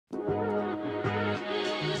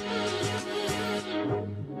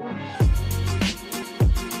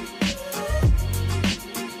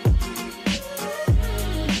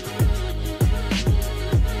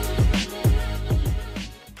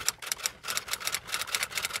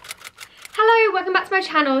welcome back to my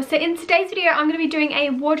channel. So in today's video I'm going to be doing a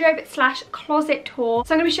wardrobe slash closet tour.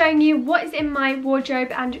 So I'm going to be showing you what is in my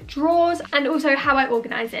wardrobe and drawers and also how I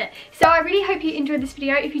organise it. So I really hope you enjoyed this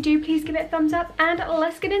video. If you do, please give it a thumbs up and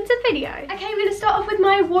let's get into the video. Okay, we're going to start off with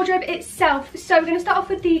my wardrobe itself. So we're going to start off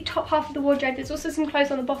with the top half of the wardrobe. There's also some clothes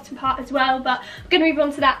on the bottom part as well, but I'm going to move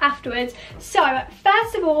on to that afterwards. So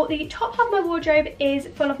first of all, the top half of my wardrobe is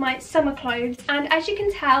full of my summer clothes, and as you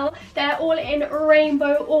can tell, they're all in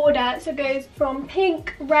rainbow order. So it goes from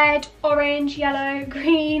pink, red, orange, yellow,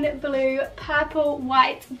 green, blue, purple,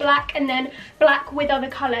 white, black, and then black with other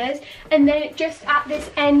colours. And then just at this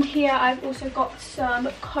end here, I've also got some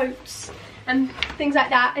coats and things like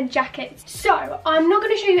that, and jackets. So I'm not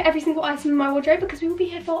going to show you every single item in my wardrobe because we will be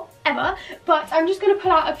here forever, but I'm just going to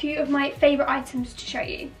pull out a few of my favourite items to show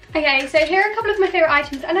you. Okay, so here are a couple of my favourite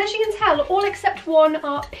items, and as you can tell, all except one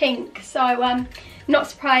are pink. So not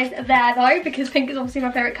surprised there though, because pink is obviously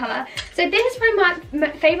my favourite colour. So this is probably my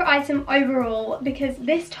favourite item overall, because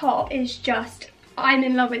this top is just, I'm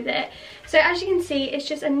in love with it. So as you can see, it's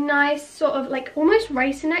just a nice sort of like almost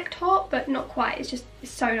racer neck top, but not quite. It's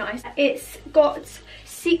so nice. It's got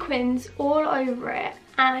sequins all over it,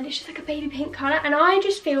 and it's just like a baby pink colour, and I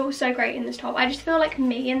just feel so great in this top. I just feel like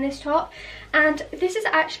me in this top. And this is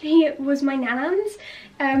actually was my nan's,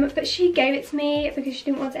 but she gave it to me because she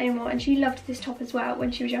didn't want it anymore, and she loved this top as well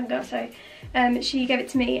when she was younger. So she gave it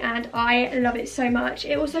to me and I love it so much.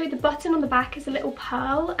 It also, the button on the back is a little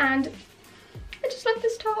pearl, and I just love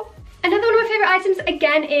this top. Another one of my favourite items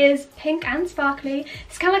again is pink and sparkly.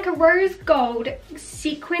 It's kind of like a rose gold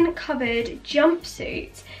sequin covered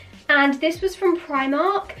jumpsuit, and this was from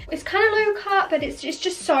Primark. It's kind of low cut, but it's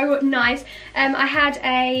just so nice. I had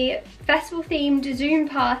a festival themed Zoom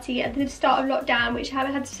party at the start of lockdown, which I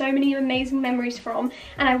had so many amazing memories from,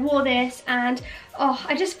 and I wore this, and oh,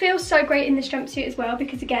 I just feel so great in this jumpsuit as well,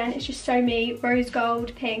 because again, it's just so me. Rose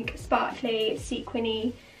gold, pink, sparkly,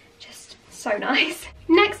 sequiny, just so nice.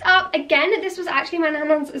 Next up, again, this was actually my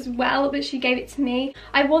nan's as well, but she gave it to me.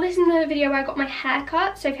 I wore this in the video where I got my hair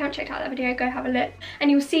cut, so if you haven't checked out that video, go have a look and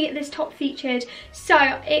you'll see this top featured. So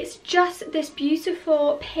it's just this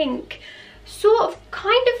beautiful pink, sort of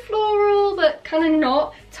kind of floral but kind of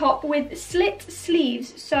not, top with slit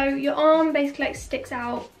sleeves, so your arm basically like sticks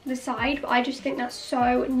out the side, but I just think that's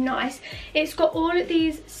so nice. It's got all of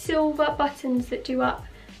these silver buttons that do up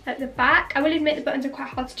at the back. I will admit the buttons are quite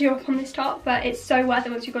hard to do up on this top, but it's so worth it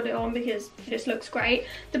once you've got it on because it just looks great.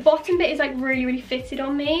 The bottom bit is like really fitted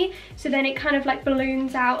on me, so then it kind of like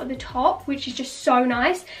balloons out at the top, which is just so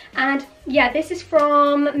nice. And yeah, this is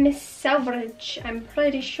from Miss Selfridge, I'm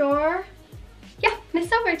pretty sure. Yeah, Miss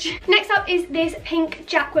Selfridge. Next up is this pink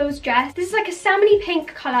Jack Wills dress. This is like a salmony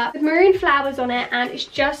pink colour with maroon flowers on it, and it's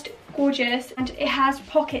just gorgeous, and it has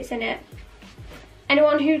pockets in it.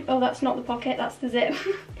 Anyone who, oh, that's not the pocket, that's the zip.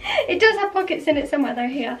 It does have pockets in it somewhere though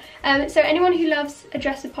here. So anyone who loves a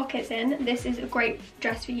dress with pockets in, this is a great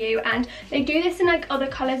dress for you. And they do this in like other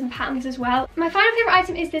colours and patterns as well. My final favourite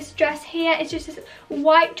item is this dress here. It's just this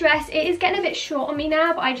white dress. It is getting a bit short on me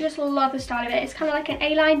now, but I just love the style of it. It's kind of like an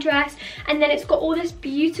A-line dress, and then it's got all this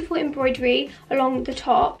beautiful embroidery along the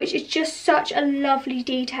top, which is just such a lovely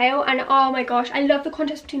detail. And oh my gosh, I love the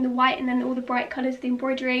contrast between the white and then all the bright colours of the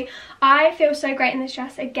embroidery. I feel so great in this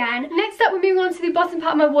dress again. Next up, we're moving on to the bottom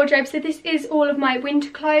part of my wardrobe. So this is all of my winter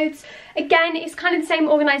clothes. Again, it's kind of the same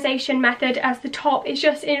organisation method as the top. It's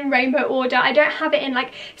just in rainbow order. I don't have it in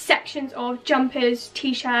like sections of jumpers,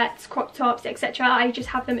 t-shirts, crop tops, etc. I just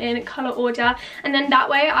have them in colour order, and then that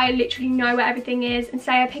way I literally know where everything is. And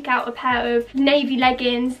say I pick out a pair of navy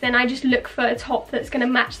leggings, then I just look for a top that's going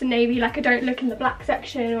to match the navy. Like I don't look in the black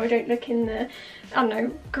section, or I don't look in the, I don't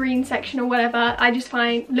know, green section or whatever. I just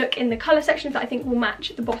look in the colour sections that I think will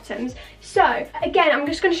match the bottoms. So again, I'm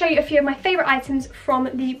just going to show you a few of my favourite items from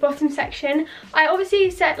the bottom section. I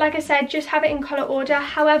obviously said, like I said, just have it in colour order.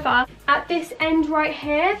 However, at this end right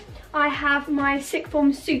here, I have my sixth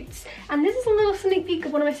form suits, and this is a little sneak peek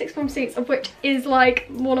of one of my sixth form suits, of which is like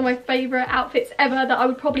one of my favourite outfits ever that I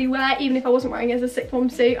would probably wear even if I wasn't wearing it as a sixth form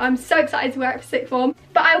suit. I'm so excited to wear it for sixth form,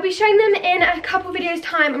 but I will be showing them in a couple videos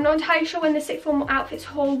time. I'm not entirely sure when the sixth form outfits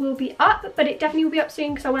haul will be up, but it definitely will be up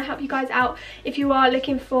soon because I want to help you guys out if you are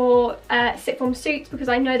looking for sixth form suits, because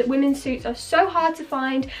I know that women's suits are so hard to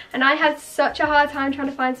find, and I had such a hard time trying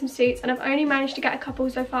to find some suits, and I've only managed to get a couple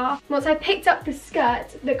so far. Once I picked up the skirt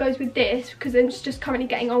that goes with with this, because it's just currently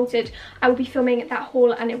getting altered, I will be filming that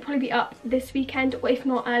haul and it'll probably be up this weekend, or if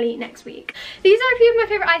not early next week. These are a few of my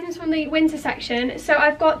favourite items from the winter section. So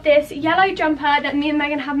I've got this yellow jumper that me and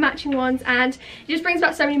Megan have matching ones, and it just brings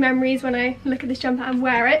back so many memories when I look at this jumper and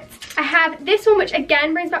wear it. I have this one, which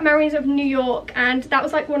again brings back memories of New York, and that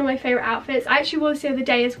was like one of my favourite outfits. I actually wore this the other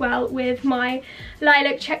day as well with my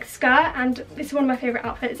lilac check skirt, and this is one of my favourite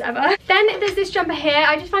outfits ever. Then there's this jumper here.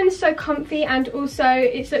 I just find this so comfy, and also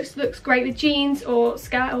it looks great with jeans or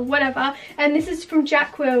skirt or whatever. And this is from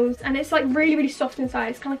Jack Wills, and it's like really soft inside.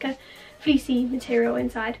 It's kind of like a fleecy material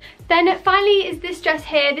inside. Then finally is this dress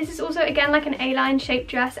here. This is also again like an A-line shaped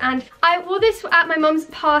dress, and I wore this at my mum's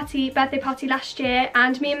birthday party last year,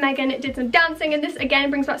 and me and Megan did some dancing, and this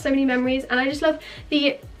again brings back so many memories, and I just love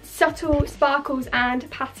the subtle sparkles and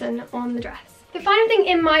pattern on the dress. The final thing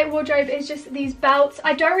in my wardrobe is just these belts.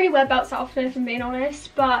 I don't really wear belts that often, if I'm being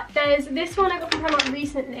honest, but there's this one I got from Primark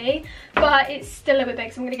recently, but it's still a little bit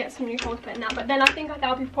big, so I'm going to get some new holes put in that. But then I think that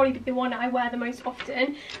will probably be the one I wear the most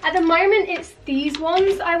often. At the moment, it's these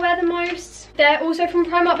ones I wear the most. They're also from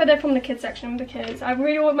Primark, but they're from the kids section because I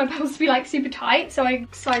really want my belts to be like super tight, so I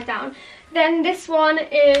slide down. Then this one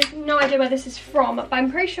is, no idea where this is from, but I'm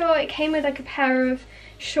pretty sure it came with like a pair of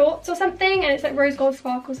shorts or something, and it's like rose gold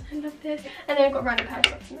sparkles. I love this. And then I've got a random pair of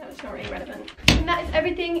socks in there. It's not really relevant. And that is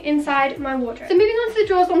everything inside my wardrobe. So moving on to the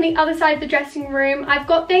drawers on the other side of the dressing room, I've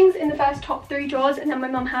got things in the first top 3 drawers, and then my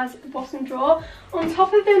mum has the bottom drawer. On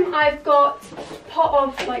top of them, I've got a pot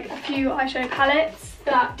of like a few eyeshadow palettes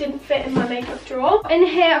that didn't fit in my makeup drawer. In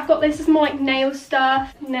here, I've got this is more like nail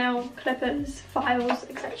stuff, nail clippers, files,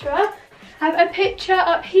 etc. I have a picture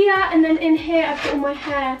up here, and then in here I've got all my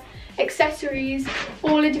hair accessories,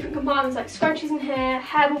 all in different compartments, like scrunchies in here,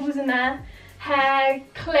 hair bubbles in there, hair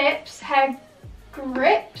clips, hair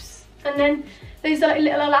grips, and then those are like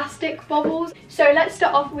little elastic bobbles. So let's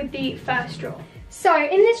start off with the first drawer. So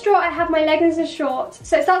in this drawer I have my leggings and shorts.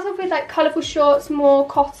 So it starts off with like colourful shorts, more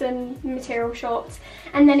cotton material shorts,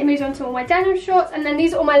 and then it moves on to all my denim shorts, and then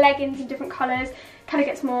these are all my leggings in different colours. Kind of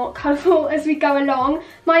gets more colourful as we go along.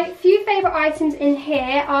 My few favourite items in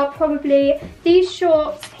here are probably these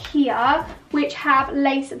shorts here, which have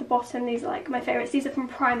lace at the bottom. These are like my favourites. These are from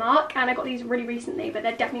Primark, and I got these really recently, but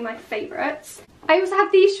they're definitely my favourites. I also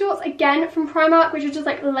have these shorts again from Primark, which are just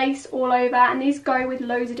like lace all over, and these go with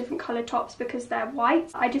loads of different coloured tops because they're white.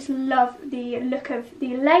 I just love the look of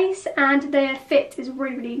the lace, and the fit is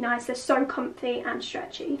really nice. They're so comfy and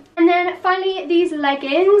stretchy. And then finally these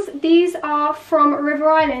leggings. These are from River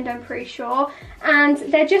Island, I'm pretty sure, and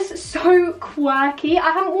they're just so quirky. I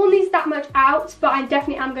haven't worn these that much out, but I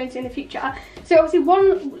definitely am going to in the future. So obviously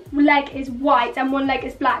one leg is white and one leg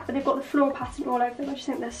is black, but they've got the floral pattern all over them. I just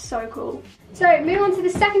think they're so cool. So moving on to the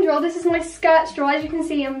second drawer, this is my skirts drawer. As you can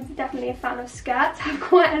see, I'm definitely a fan of skirts. I have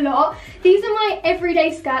quite a lot. These are my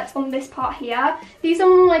everyday skirts on this part here. These are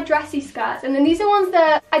all my dressy skirts, and then these are ones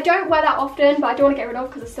that I don't wear that often, but I don't want to get rid of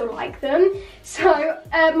because I still like them. So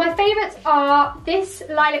my favourites are this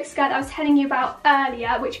lilac skirt that I was telling you about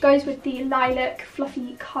earlier, which goes with the lilac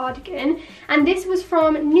fluffy cardigan, and this was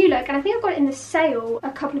from New Look, and I think I got it in the sale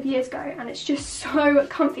a couple of years ago, and it's just so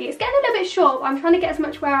comfy. It's getting a little bit short, but I'm trying to get as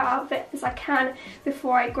much wear out of it as I can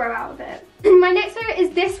before I grow out of it. My next favourite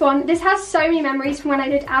is this one. This has so many memories from when I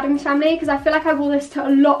did Addams Family, because I feel like I wore this to a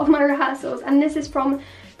lot of my rehearsals, and this is from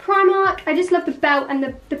Primark. I just love the belt, and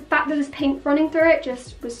the fact that there's pink running through it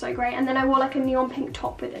just was so great. And then I wore like a neon pink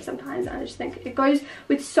top with it sometimes, and I just think it goes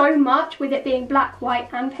with so much with it being black, white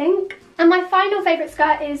and pink. And my final favourite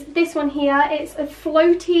skirt is this one here. It's a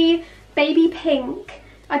floaty baby pink.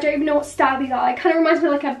 I don't even know what style these are. It kind of reminds me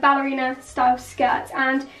of like a ballerina style skirt,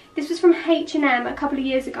 and this was from H&M a couple of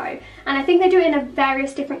years ago, and I think they do it in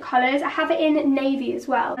various different colours. I have it in navy as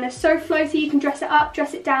well, and it's so floaty. You can dress it up,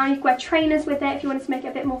 dress it down. You can wear trainers with it if you wanted to make it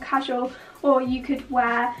a bit more casual, or you could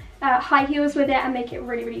wear high heels with it and make it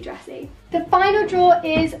really dressy. The final drawer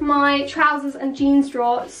is my trousers and jeans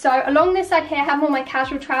drawer. So along this side here I have all my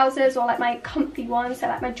casual trousers, or like my comfy ones, so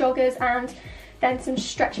like my joggers, and then some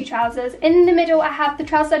stretchy trousers. In the middle I have the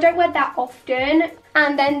trousers I don't wear that often,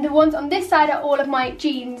 and then the ones on this side are all of my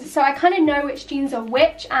jeans, so I kind of know which jeans are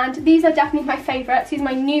which, and these are definitely my favourites. These are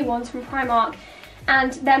my new ones from Primark,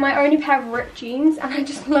 and they're my only pair of ripped jeans, and I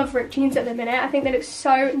just love ripped jeans at the minute. I think they look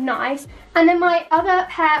so nice. And then my other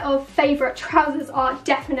pair of favourite trousers are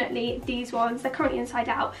definitely these ones. They're currently inside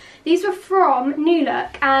out. These were from New Look,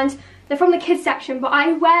 and They're from the kids section, but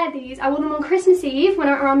I wear these. I wore them on Christmas Eve when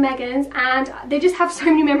I went around Megan's, and they just have so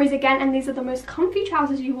many memories again, and these are the most comfy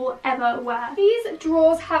trousers you will ever wear. These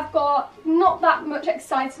drawers have got not that much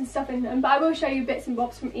exciting stuff in them, but I will show you bits and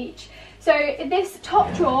bobs from each. So this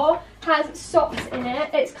top drawer has socks in it.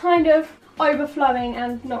 It's kind of overflowing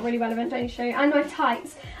and not really relevant, don't you show you, and my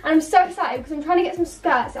tights. And I'm so excited because I'm trying to get some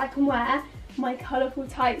skirts that I can wear my colourful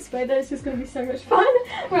tights with. It's just going to be so much fun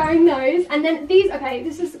wearing those. And then these, okay,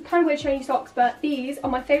 this is kind of weird showing you socks, but these are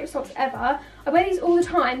my favourite socks ever. I wear these all the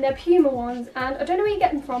time. They're Puma ones, and I don't know where you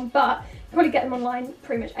get them from, but you probably get them online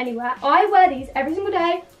pretty much anywhere. I wear these every single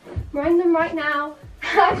day. I'm wearing them right now.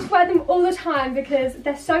 I just wear them all the time because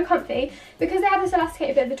they're so comfy. Because they have this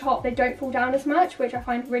elasticated bit at the top, they don't fall down as much, which I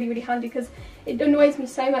find really, really handy because it annoys me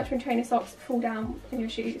so much when trainer socks fall down in your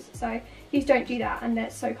shoes. So these don't do that, and they're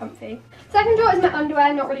so comfy. Second drawer is my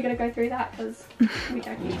underwear. Not really going to go through that because we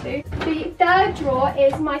don't need to. The third drawer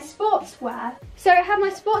is my sportswear. So I have my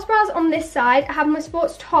sports bras on this side, I have my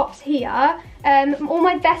sports tops here, all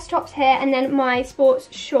my vest tops here, and then my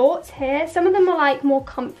sports shorts here. Some of them are like more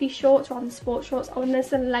comfy shorts rather than sports shorts. Oh, and there's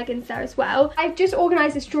some leggings there as well. I just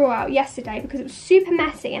organised this drawer out yesterday because it was super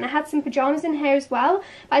messy, and I had some pyjamas in here as well.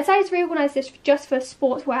 But I decided to reorganise this just for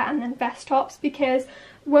sportswear and then vest tops, because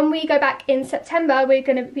when we go back in September, we're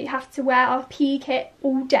going to have to wear our PE kit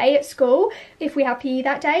all day at school if we have PE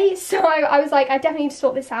that day. So I was like, I definitely need to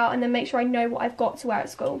sort this out and then make sure I know what I've got to wear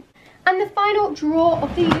at school. And the final drawer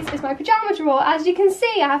of these is my pyjama drawer. As you can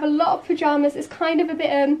see, I have a lot of pyjamas. It's kind of a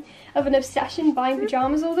bit of an obsession buying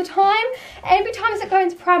pyjamas all the time. Every time I go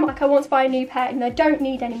into Primark, I want to buy a new pair and I don't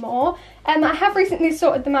need any more. I have recently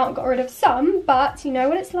sorted them out and got rid of some, but you know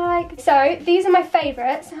what it's like. So these are my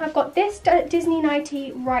favourites. I've got this Disney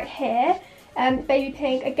nightie right here, baby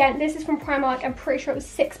pink. Again, this is from Primark. I'm pretty sure it was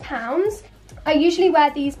 £6. I usually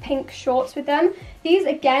wear these pink shorts with them. These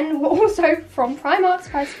again were also from Primark,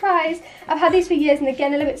 surprise, surprise. I've had these for years, and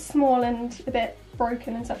again a little bit small and a bit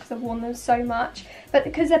broken and stuff because I've worn them so much. But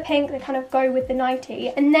because they're pink, they kind of go with the nightie.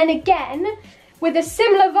 And then again, with a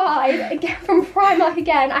similar vibe, again from Primark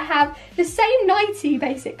again, I have the same nightie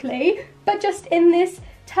basically, but just in this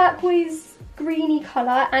turquoise greeny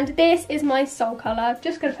colour, and this is my soul colour.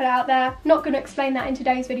 Just going to put it out there, not going to explain that in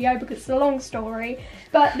today's video because it's a long story,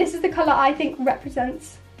 but this is the colour I think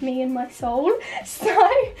represents me and my soul, so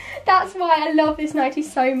that's why I love this nightie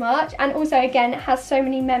so much. And also again, it has so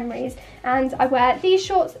many memories, and I wear these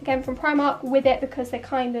shorts again from Primark with it because they're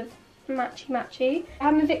kind of matchy. I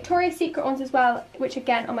have my Victoria's Secret ones as well, which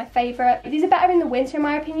again are my favourite. These are better in the winter in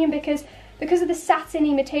my opinion because of the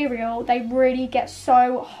satiny material, they really get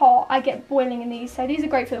so hot. I get boiling in these, so these are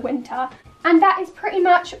great for the winter. And that is pretty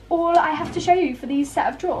much all I have to show you for these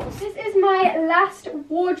set of drawers. This is my last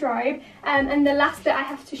wardrobe and the last bit I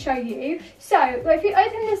have to show you. So if you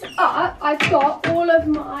open this up, I've got all of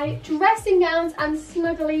my dressing gowns and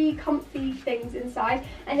snuggly comfy things inside,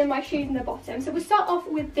 and then my shoes in the bottom. So we'll start off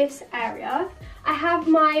with this area. I have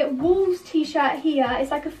my Wolves t-shirt here. It's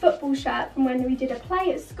like a football shirt from when we did a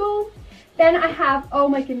play at school. Then I have, oh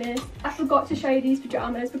my goodness, I forgot to show you these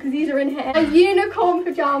pyjamas because these are in here. And unicorn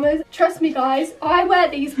pyjamas. Trust me guys, I wear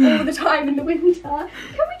these all the time in the winter. Can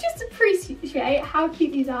we just appreciate how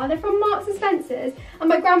cute these are? They're from Marks and Spencer's, and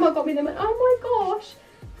my grandma got me them, and oh my gosh.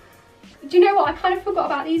 Do you know what, I kind of forgot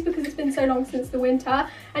about these because it's been so long since the winter,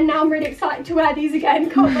 and now I'm really excited to wear these again.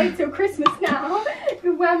 Can't wait till Christmas now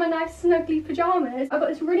to wear my nice snuggly pyjamas. I've got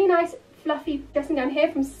this really nice fluffy dressing gown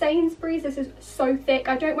here from Sainsbury's. This is so thick.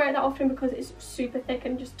 I don't wear it that often because it's super thick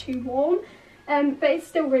and just too warm, but it's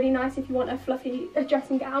still really nice if you want a fluffy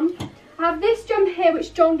dressing gown. I have this jumper here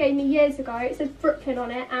which John gave me years ago. It says Brooklyn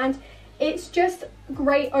on it, and it's just a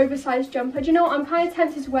great oversized jumper. Do you know what, I'm kind of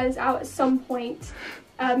tempted to wear this out at some point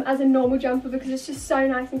as a normal jumper because it's just so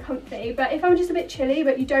nice and comfy. But if I'm just a bit chilly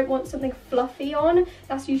but you don't want something fluffy on,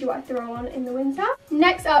 that's usually what I throw on in the winter.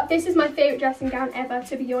 Next up, this is my favourite dressing gown ever,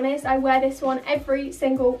 to be honest. I wear this one every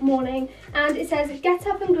single morning, and it says get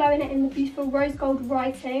up and glow in it in the beautiful rose gold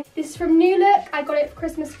writing. This is from New Look. I got it for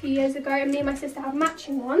Christmas a few years ago, and me and my sister have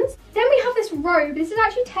matching ones. Then we have this robe. This is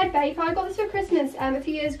actually Ted Baker. I got this for Christmas a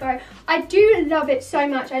few years ago. I do love it so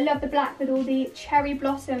much. I love the black with all the cherry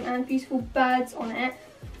blossom and beautiful birds on it.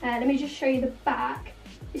 Let me just show you the back.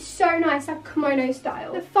 It's so nice, like kimono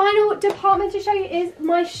style. The final department to show you is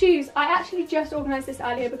my shoes. I actually just organised this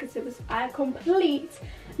earlier because it was a complete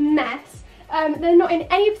mess. They're not in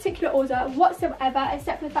any particular order whatsoever,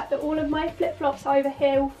 except for the fact that all of my flip-flops are over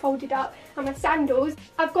here all folded up, and my sandals.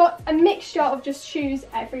 I've got a mixture of just shoes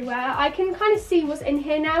everywhere. I can kind of see what's in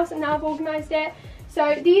here now, so now I've organised it.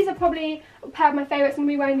 So these are probably a pair of my favourites. I'm going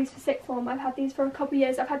to be wearing these for sixth form. I've had these for a couple of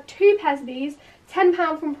years. I've had 2 pairs of these,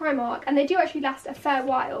 £10 from Primark, and they do actually last a fair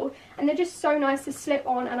while, and they're just so nice to slip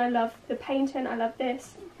on, and I love the painting, I love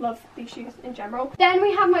this, love these shoes in general. Then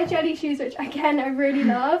we have my jelly shoes, which again I really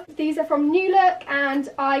love. These are from New Look, and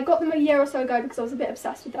I got them a year or so ago because I was a bit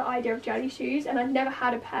obsessed with the idea of jelly shoes, and I'd never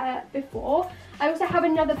had a pair before. I also have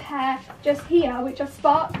another pair just here which are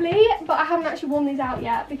sparkly, but I haven't actually worn these out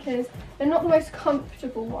yet because they're not the most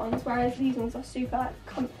comfortable ones, whereas these ones are super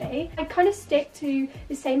comfy. I kind of stick to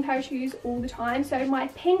the same pair of shoes all the time. So my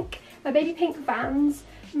baby pink Vans,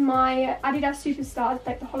 my Adidas Superstars,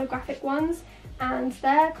 like the holographic ones, and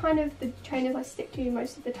they're kind of the trainers I stick to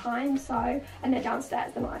most of the time. So, and they're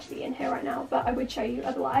downstairs, they're not actually in here right now, but I would show you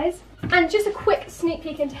otherwise. And just a quick sneak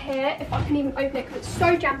peek into here, if I can even open it because it's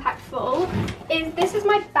so jam-packed full, this is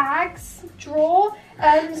my bags drawer.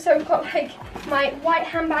 So we've got like my white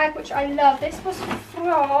handbag, which I love. This was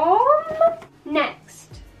from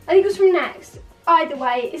Next. I think it was from Next. Either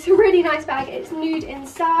way, it's a really nice bag. It's nude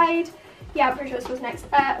inside. Yeah, I'm pretty sure this was Next.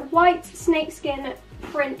 White snakeskin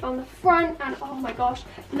print on the front, and oh my gosh,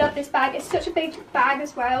 love this bag. It's such a big bag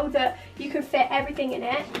as well that you can fit everything in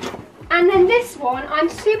it. And then this one, I'm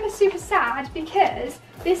super sad because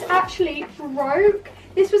this actually broke.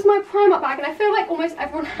 This was my Primark bag, and I feel like almost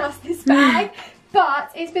everyone has this bag.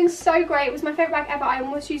 But it's been so great. It was my favourite bag ever. I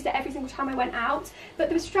almost used it every single time I went out. But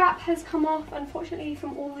the strap has come off, unfortunately,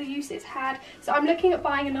 from all the use it's had. So I'm looking at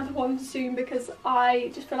buying another one soon because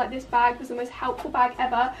I just feel like this bag was the most helpful bag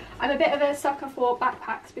ever. I'm a bit of a sucker for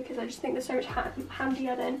backpacks because I just think they're so much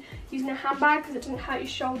handier than using a handbag because it doesn't hurt your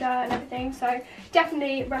shoulder and everything. So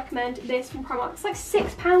definitely recommend this from Primark. It's like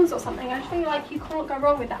 £6 or something. I just feel like you can't go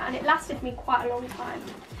wrong with that, and it lasted me quite a long time.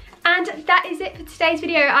 And that is it for today's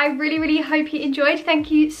video. I really hope you enjoyed.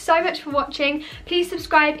 Thank you so much for watching. Please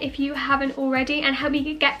subscribe if you haven't already and help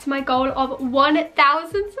me get to my goal of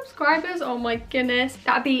 1,000 subscribers. Oh my goodness,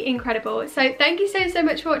 that'd be incredible. So thank you so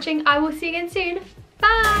much for watching. I will see you again soon.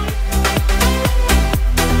 Bye.